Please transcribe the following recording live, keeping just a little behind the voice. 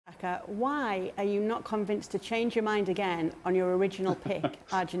Shaka, why are you not convinced to change your mind again on your original pick,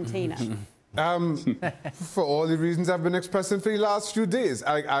 Argentina? For all the reasons I've been expressing for the last few days.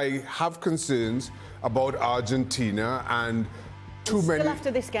 I have concerns about Argentina and Still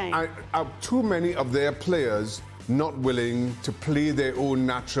after this game. Too many of their players not willing to play their own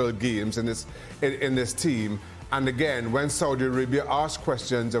natural games in this team. And again, when Saudi Arabia asked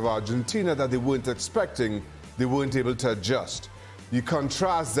questions of Argentina that they weren't expecting, they weren't able to adjust. You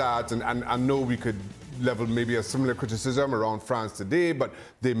contrast that, and I know we could level maybe a similar criticism around France today, but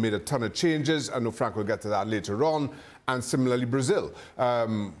they made a ton of changes. I know Frank will get to that later on. And similarly, Brazil,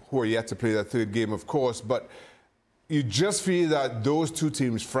 who are yet to play their third game, of course. But you just feel that those two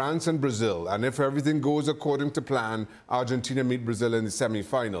teams, France and Brazil, and if everything goes according to plan, Argentina meet Brazil in the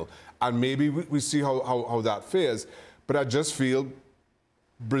semi-final. And maybe we see how that fares. But I just feel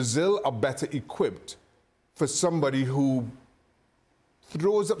Brazil are better equipped for somebody who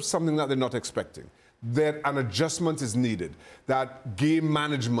throws up something that they're not expecting. That an adjustment is needed, that game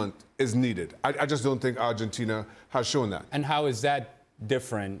management is needed. I just don't think Argentina has shown that. And how is that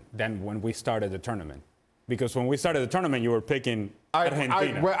different than when we started the tournament? Because when we started the tournament, you were picking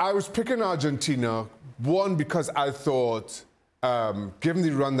Argentina. I was picking Argentina, one, because I thought, given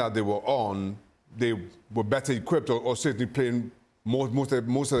the run that they were on, they were better equipped, or certainly playing, most of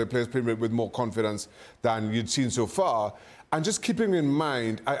their players playing with more confidence than you'd seen so far. And just keeping in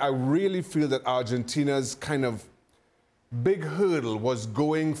mind, I really feel that Argentina's kind of big hurdle was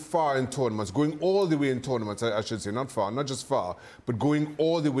going far in tournaments, going all the way in tournaments, I should say, not far, not just far, but going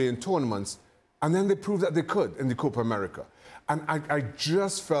all the way in tournaments. And then they proved that they could in the Copa America. And I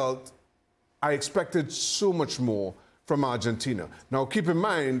just felt I expected so much more from Argentina. Now, keep in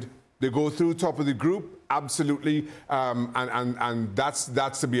mind, they go through top of the group, absolutely, and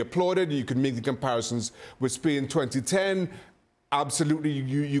that's to be applauded. You can make the comparisons with Spain 2010. Absolutely,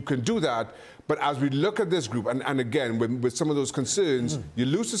 you can do that. But as we look at this group, and again, with some of those concerns, you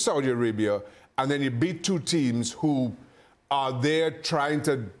lose to Saudi Arabia, and then you beat two teams who are there trying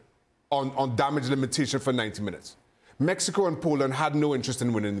to on damage limitation for 90 minutes. Mexico and Poland had no interest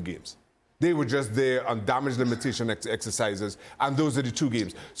in winning the games. They were just there on damage limitation exercises, and those are the two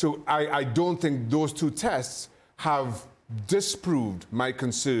games. So I don't think those two tests have disproved my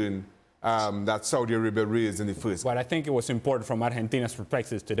concern that Saudi Arabia raised in the first. What I think it was important from Argentina's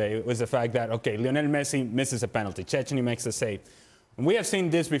perspective today was the fact that, okay, Lionel Messi misses a penalty. Chechny makes a save. And we have seen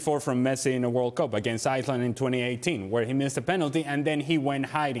this before from Messi in the World Cup against Iceland in 2018, where he missed a penalty and then he went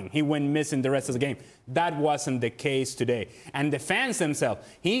hiding. He went missing the rest of the game. That wasn't the case today. And the fans themselves,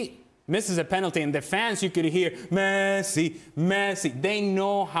 he misses a penalty, and the fans, you could hear, Messi, Messi. They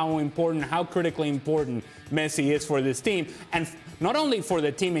know how important, how critically important Messi is for this team. And not only for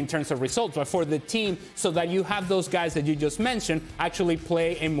the team in terms of results, but for the team so that you have those guys that you just mentioned actually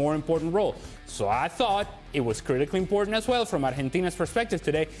play a more important role. So I thought it was critically important as well from Argentina's perspective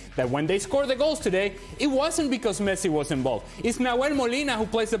today that when they scored the goals today, it wasn't because Messi was involved. It's Nahuel Molina who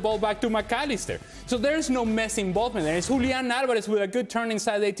plays the ball back to McAllister. So there is no Messi involvement there. It's Julian Alvarez with a good turn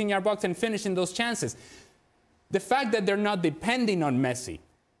inside the 18-yard box and finishing those chances. The fact that they're not depending on Messi,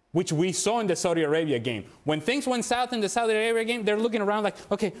 which we saw in the Saudi Arabia game. When things went south in the Saudi Arabia game, they're looking around like,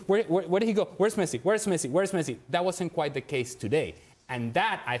 okay, where did he go? Where's Messi? Where's Messi? Where's Messi? That wasn't quite the case today. And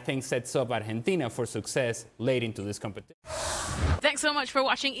that, I think, sets up Argentina for success late into this competition. Thanks so much for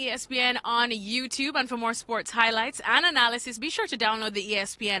watching ESPN on YouTube. And for more sports highlights and analysis, be sure to download the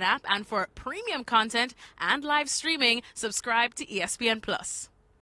ESPN app. And for premium content and live streaming, subscribe to ESPN+.